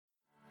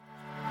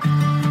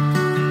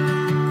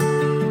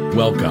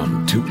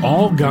Welcome to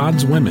All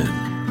God's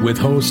Women with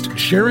host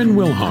Sharon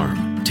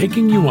Wilharm,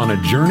 taking you on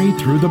a journey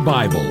through the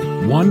Bible,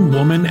 one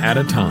woman at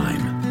a time.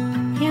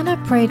 Hannah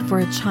prayed for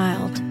a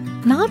child,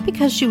 not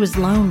because she was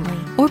lonely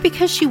or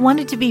because she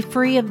wanted to be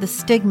free of the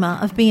stigma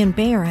of being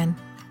barren.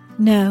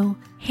 No,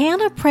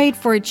 Hannah prayed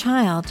for a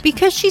child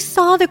because she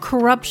saw the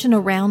corruption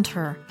around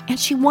her and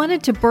she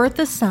wanted to birth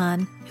a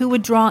son who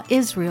would draw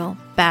Israel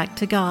back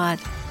to God.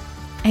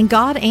 And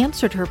God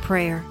answered her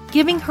prayer,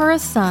 giving her a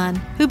son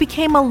who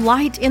became a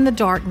light in the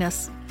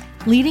darkness,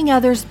 leading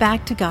others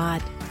back to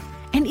God,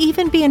 and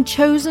even being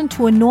chosen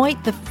to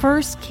anoint the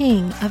first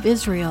king of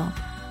Israel.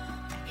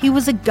 He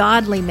was a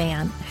godly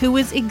man who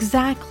was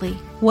exactly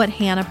what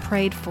Hannah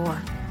prayed for.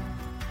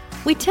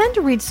 We tend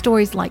to read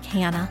stories like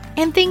Hannah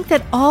and think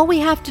that all we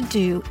have to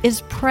do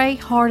is pray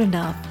hard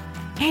enough,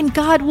 and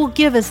God will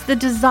give us the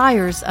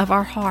desires of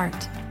our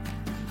heart.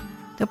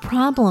 The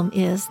problem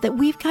is that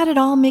we've got it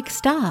all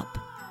mixed up.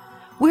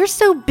 We're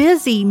so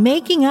busy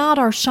making out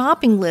our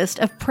shopping list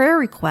of prayer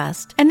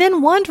requests and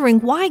then wondering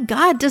why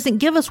God doesn't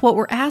give us what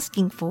we're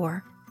asking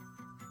for.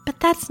 But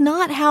that's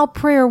not how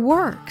prayer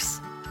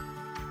works.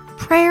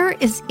 Prayer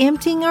is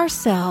emptying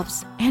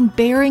ourselves and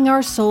baring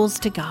our souls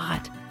to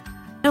God,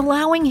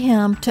 allowing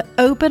Him to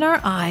open our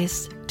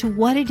eyes to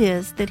what it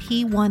is that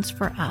He wants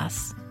for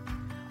us.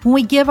 When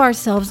we give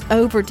ourselves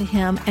over to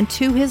Him and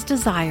to His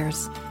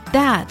desires,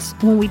 that's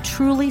when we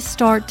truly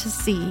start to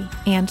see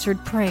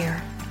answered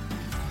prayer.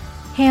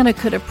 Hannah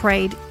could have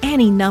prayed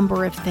any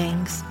number of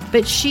things,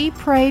 but she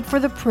prayed for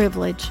the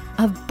privilege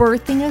of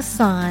birthing a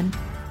son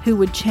who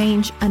would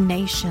change a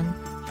nation.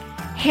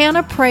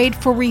 Hannah prayed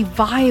for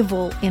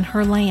revival in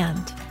her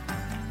land.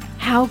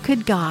 How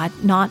could God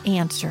not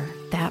answer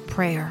that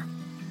prayer?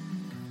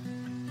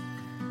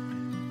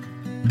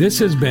 This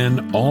has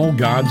been All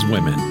God's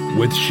Women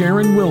with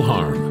Sharon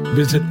Wilharm.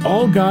 Visit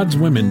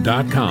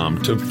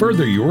allgodswomen.com to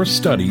further your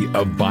study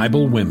of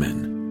Bible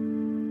women.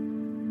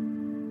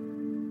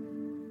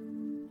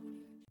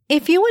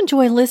 If you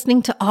enjoy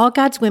listening to All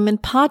God's Women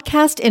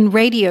podcast and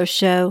radio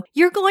show,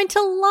 you're going to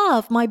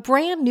love my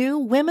brand new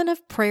Women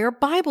of Prayer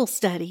Bible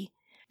study.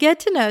 Get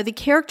to know the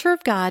character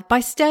of God by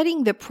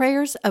studying the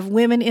prayers of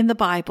women in the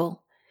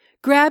Bible.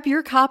 Grab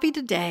your copy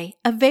today,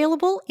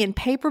 available in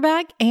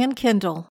paperback and Kindle.